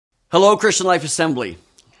Hello, Christian Life Assembly.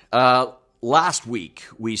 Last week,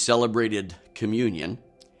 we celebrated communion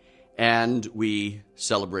and we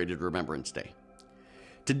celebrated Remembrance Day.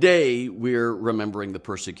 Today, we're remembering the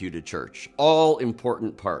persecuted church, all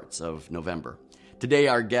important parts of November. Today,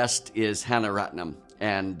 our guest is Hannah Ratnam,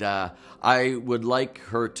 and I would like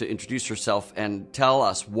her to introduce herself and tell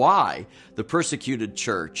us why the persecuted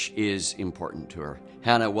church is important to her.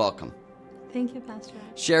 Hannah, welcome. Thank you, Pastor.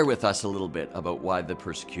 Share with us a little bit about why the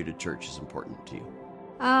persecuted church is important to you.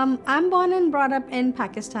 I'm born and brought up in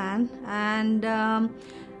Pakistan, and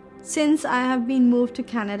since I have been moved to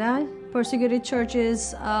Canada, persecuted church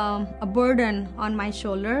is a burden on my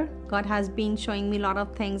shoulder. God has been showing me a lot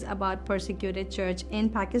of things about persecuted church in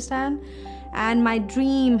Pakistan, and my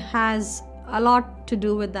dream has a lot to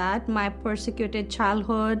do with that. My persecuted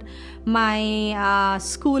childhood, my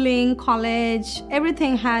schooling, college,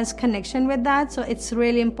 everything has connection with that. So it's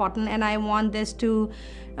really important, and I want this to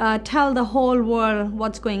tell the whole world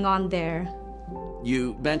what's going on there.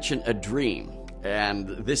 You mentioned a dream, and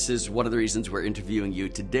this is one of the reasons we're interviewing you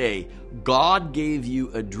today. God gave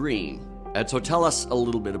you a dream, and so tell us a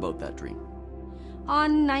little bit about that dream.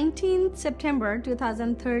 On 19th September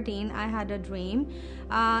 2013, I had a dream.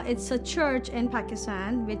 It's a church in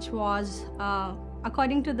Pakistan which was,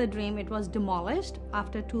 according to the dream, it was demolished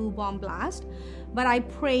after 2 bomb blasts. But I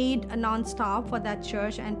prayed non-stop for that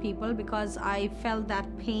church and people because I felt that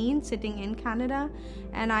pain sitting in Canada,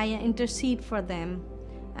 and I intercede for them.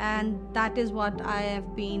 And that is what I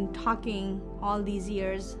have been talking all these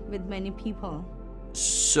years with many people.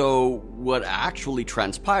 So what actually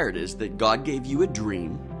transpired is that God gave you a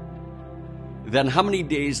dream. Then how many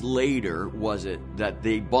days later was it that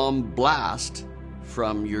the bomb blast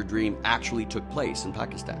from your dream actually took place in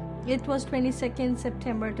Pakistan? It was 22nd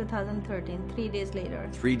September 2013, 3 days later.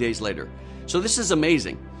 3 days later. So this is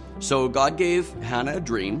amazing. So God gave Hannah a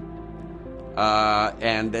dream,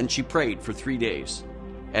 and then she prayed for 3 days.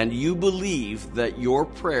 And you believe that your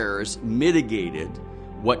prayers mitigated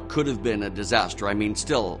what could have been a disaster. I mean,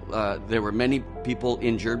 still, there were many people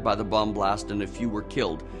injured by the bomb blast and a few were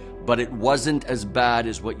killed, but it wasn't as bad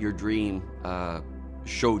as what your dream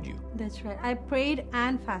showed you. That's right. I prayed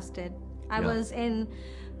and fasted. I was in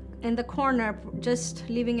the corner, just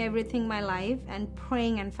leaving everything my life and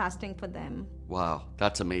praying and fasting for them. Wow,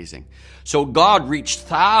 that's amazing. So God reached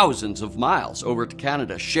thousands of miles over to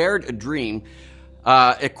Canada, shared a dream,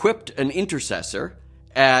 equipped an intercessor,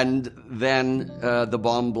 and then the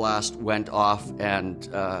bomb blast went off, and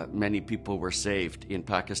many people were saved in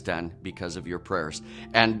Pakistan because of your prayers.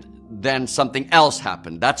 And then something else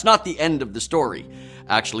happened. That's not the end of the story.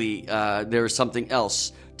 Actually, there's something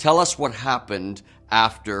else. Tell us what happened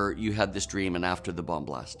after you had this dream and after the bomb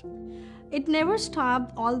blast. It never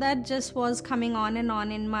stopped. All that just was coming on and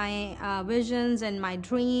on in my visions and my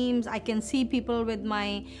dreams. I can see people with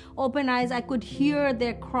my open eyes. I could hear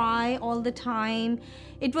their cry all the time.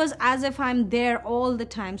 It was as if I'm there all the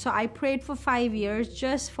time. So I prayed for 5 years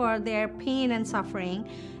just for their pain and suffering.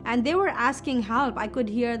 And they were asking help. I could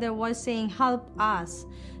hear their voice saying, "Help us."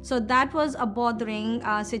 So that was a bothering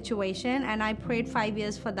situation. And I prayed 5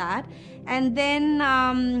 years for that. And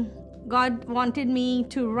then God wanted me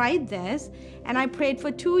to write this, and I prayed for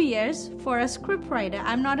 2 years for a script writer.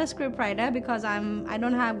 I'm not a script writer because I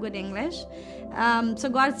don't have good English. So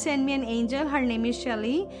God sent me an angel. Her name is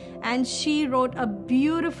Shelley, and she wrote a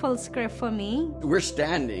beautiful script for me. We're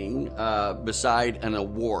standing beside an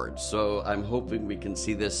award, so I'm hoping we can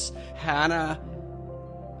see this. Hannah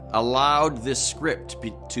allowed this script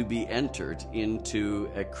to be entered into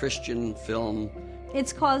a Christian film.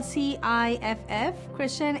 It's called CIFF,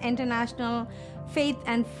 Christian International Faith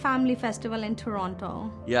and Family Festival in Toronto.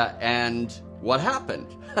 Yeah, and what happened?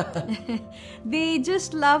 They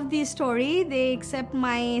just love the story. They accept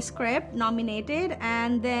my script, nominated,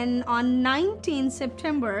 and then on 19th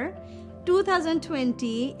September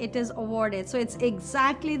 2020, it is awarded. So it's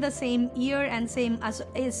exactly the same year and same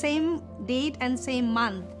date and same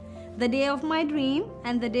month. The day of my dream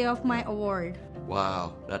and the day of my award.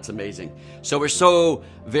 Wow, that's amazing. So we're so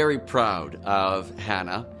very proud of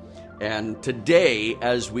Hannah. And today,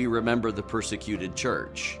 as we remember the persecuted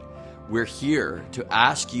church, we're here to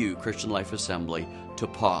ask you, Christian Life Assembly, to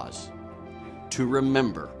pause, to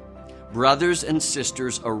remember brothers and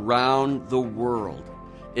sisters around the world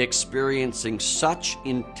experiencing such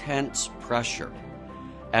intense pressure.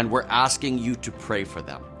 And we're asking you to pray for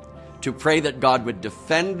them, to pray that God would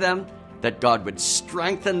defend them, that God would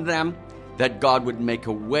strengthen them, that God would make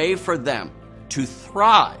a way for them to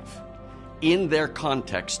thrive in their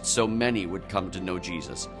context so many would come to know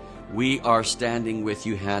Jesus. We are standing with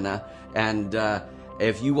you, Hannah, and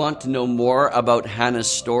If you want to know more about Hannah's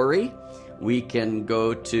story, we can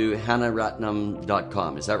go to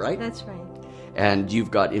hannahratnam.com. Is that right? That's right. And you've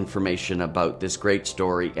got information about this great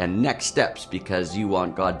story and next steps, because you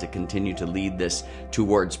want God to continue to lead this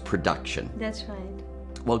towards production. That's right.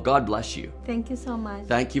 Well, God bless you. Thank you so much.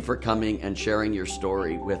 Thank you for coming and sharing your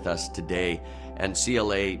story with us today. And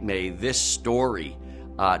CLA, may this story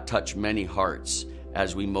touch many hearts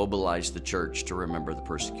as we mobilize the church to remember the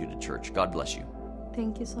persecuted church. God bless you.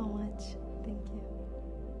 Thank you so much. Thank you.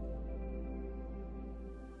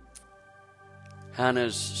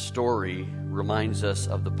 Hannah's story reminds us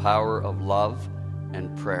of the power of love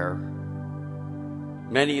and prayer.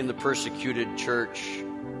 Many in the persecuted church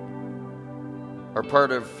are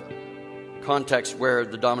part of context where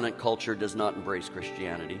the dominant culture does not embrace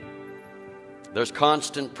Christianity. There's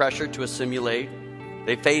constant pressure to assimilate.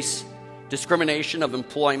 They face discrimination of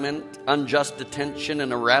employment, unjust detention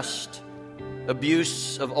and arrest,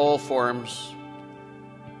 abuse of all forms.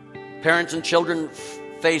 Parents and children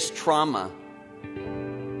face trauma,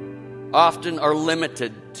 often are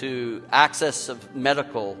limited to access of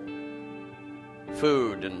medical,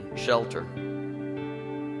 food, and shelter.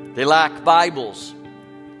 They lack Bibles,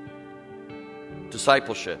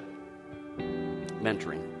 discipleship,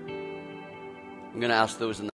 mentoring. I'm going to ask those in the